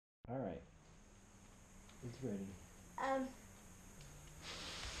ready?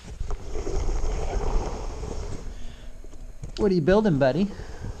 What are you building, buddy?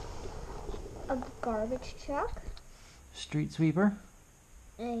 A garbage truck. Street sweeper?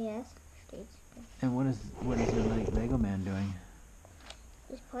 Yes, street sweeper. And what is your Lego man doing?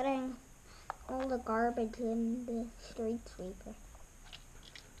 He's putting all the garbage in the street sweeper.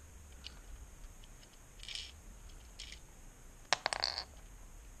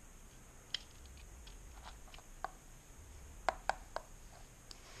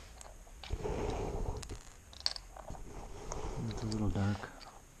 It's a little dark.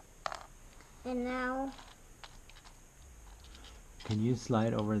 And now, Can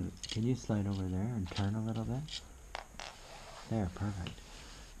you slide over there and turn a little bit? There, perfect.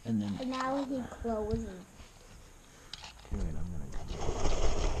 And then now he closes. okay, wait, I'm gonna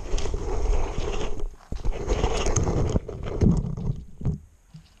come.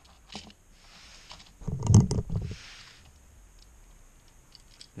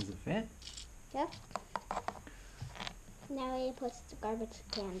 Does it fit? Yep. Now he puts the garbage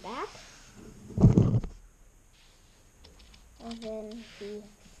can back. And then he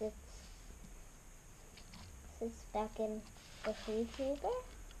sits back in the street sweeper.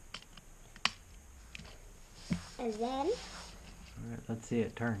 And then Alright, let's see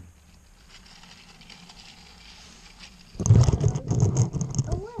it turn.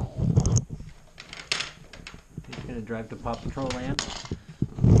 away. He's gonna drive to Paw Patrol Land. First,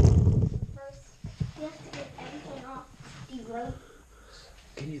 you have to get everything off the road.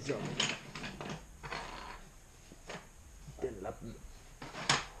 Can you throw me that?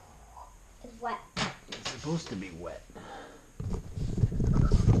 It's wet. It's supposed to be wet.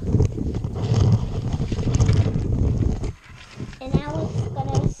 And now it's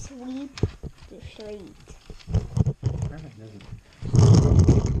gonna sweep the street. Perfect, doesn't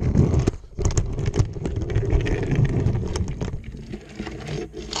it?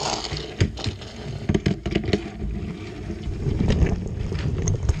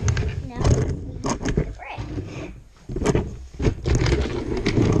 Now we sweep the bridge.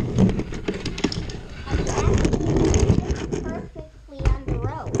 And that's perfectly on the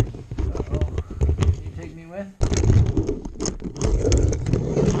road. Uh-oh. Can you take me with?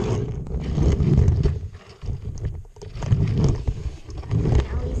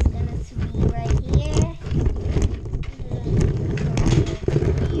 Now he's gonna sweep right here.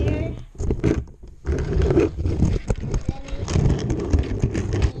 Here. And then he's gonna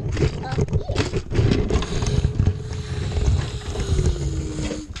sweep up here.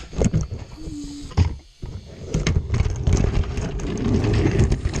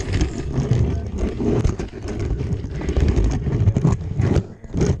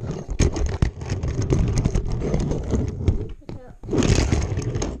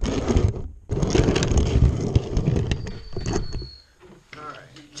 Alright,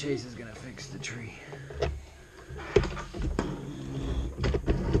 Chase is gonna fix the tree.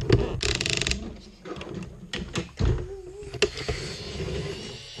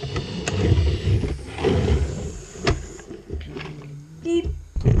 Beep.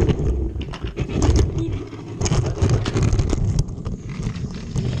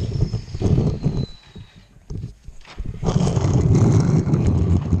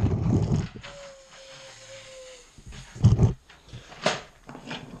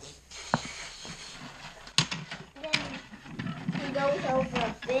 He goes over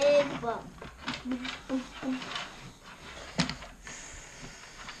a big bump.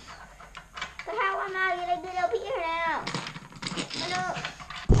 But how am I gonna get up here now? No.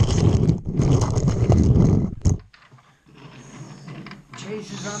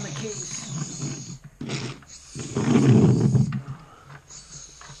 Chase is on the case.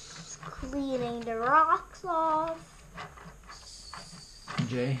 Cleaning the rocks off.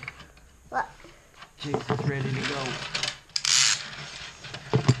 Jay, What? Chase is ready to go.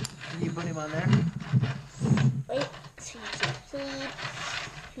 Can you put him on there? Wait. Sweep, sweep, sweep.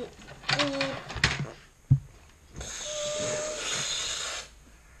 Sweep, sweep.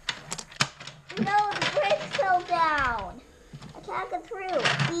 No, the brakes fell down. I can't get through.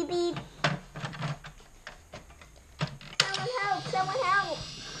 Beep, beep. Someone help, someone help.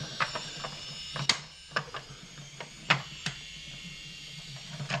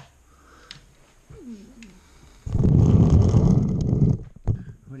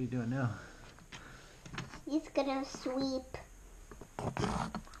 What are you doing now? He's gonna sweep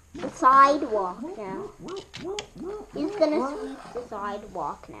the sidewalk now. He's gonna sweep the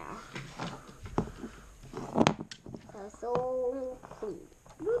sidewalk now. So clean.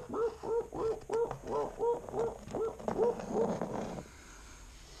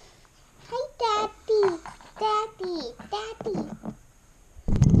 Hi, Daddy.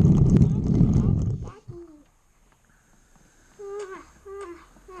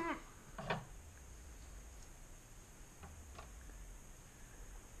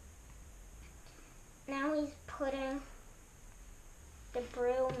 he's putting the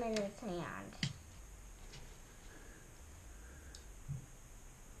broom in his hand.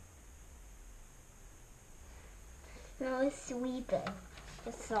 Now he's sweeping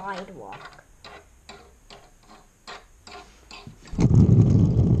the sidewalk.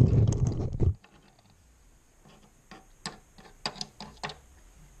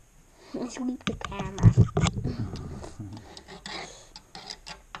 Sweep the camera.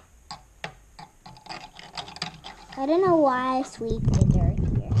 I don't know why I sweep the dirt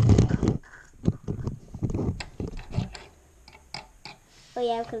here. Oh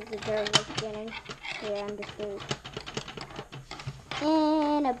yeah, because the dirt was getting here on the street.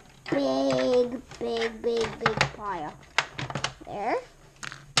 And a big pile. There.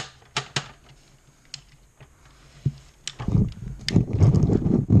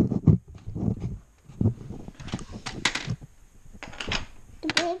 The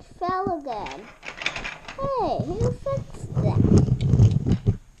bridge fell again. Hey, who fixed that?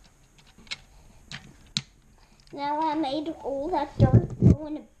 Now I made all that dirt go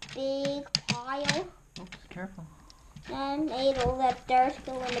in a big pile. Oops, careful. I made all that dirt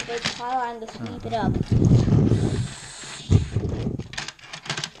go in a big pile. I'm going to sweep it up.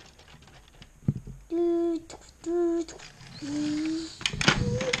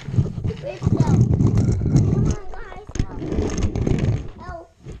 The bridge fell. Come on, guys, help.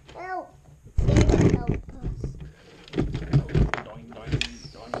 Help. Save help us.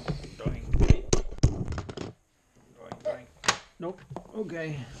 Doing, doing. Nope. Okay.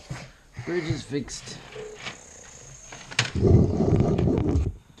 Bridge is fixed.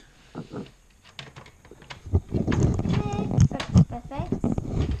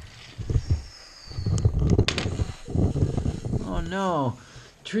 Oh no.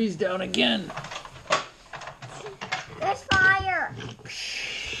 Tree's down again. There's fire.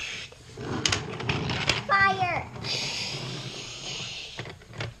 Fire.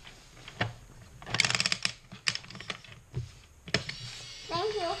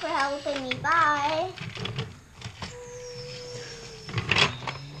 Thank you for helping me. Bye.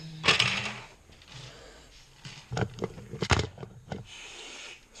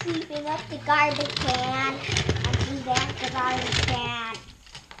 Sweeping up the garbage can. And sweeping up the garbage can.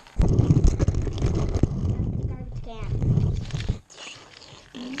 The garbage can.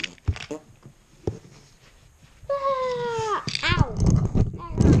 Ah, ow.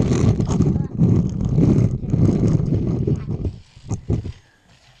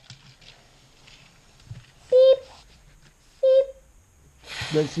 Beep. Beep.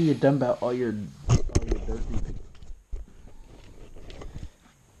 Let's see you dump out all your dirt.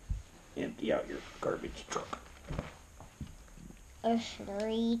 Empty out your garbage truck. A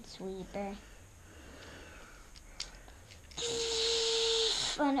street sweeper.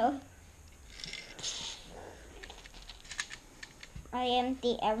 Oh no. I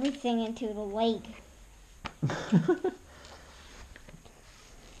empty everything into the lake.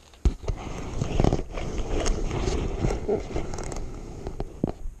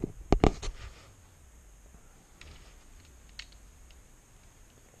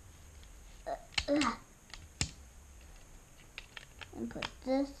 And put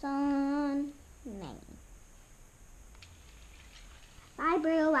this on. Name. Bye,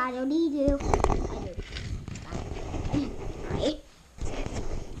 bro. I don't need you. Bye.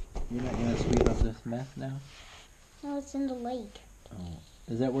 You're not gonna sweep up this mess now? No, it's in the lake. Oh.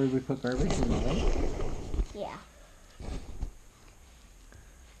 Is that where we put garbage, in the lake? Yeah.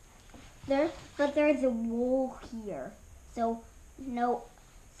 But there's a wall here, so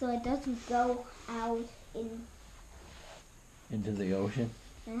it doesn't go out into the ocean.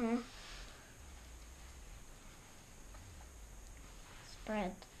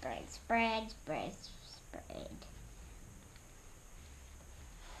 Spread.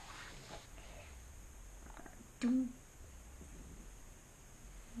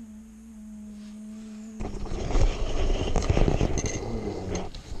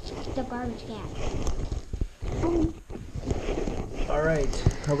 The garbage can. All right,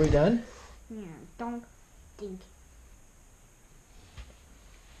 are we done? Yeah, don't think.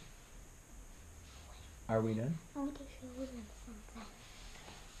 Are we done? I want to show them something.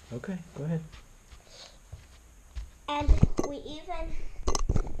 Okay, go ahead. And we even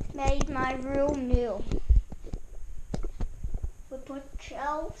made my room new. We put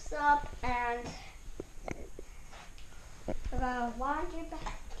shelves up and I got a laundry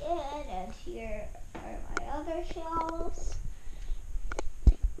basket, and here are my other shelves.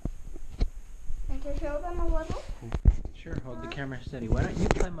 And to show them a little. Sure, hold the camera steady. Why don't you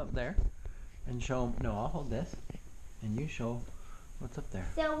climb up there and show them? No, I'll hold this, and you show What's up there?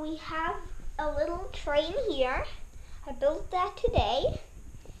 So we have a little train here. I built that today.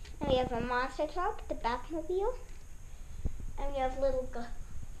 And we have a monster truck, the Batmobile. And we have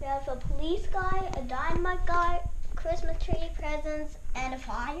we have a police guy, a dynamite guy, Christmas tree, presents, and a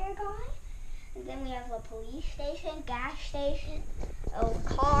fire guy. And then we have a police station, gas station, a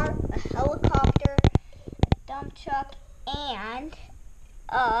car, a helicopter, a dump truck, and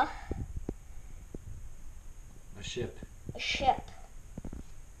a ship.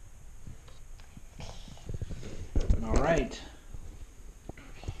 All right.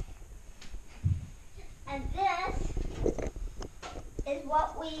 And this is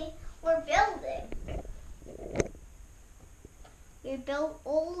what we were building. We built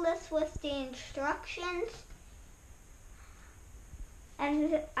all this with the instructions.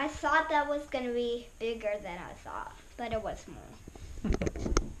 And I thought that was going to be bigger than I thought, but it was small.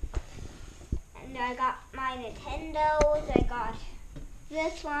 And I got my Nintendos. I got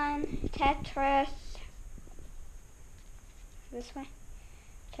this one, Tetris. This one,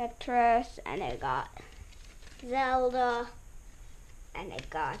 Tetris, and I got Zelda, and I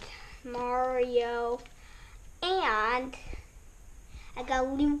got Mario, and I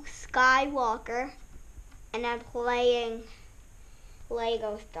got Luke Skywalker, and I'm playing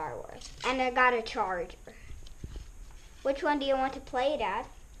Lego Star Wars, and I got a charger. Which one do you want to play, Dad?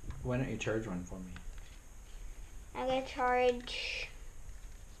 Why don't you charge one for me? I'm gonna charge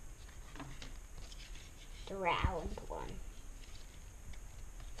the round one.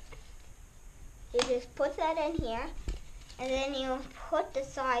 You just put that in here, and then you put the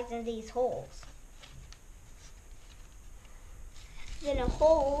sides in these holes. Then it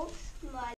holds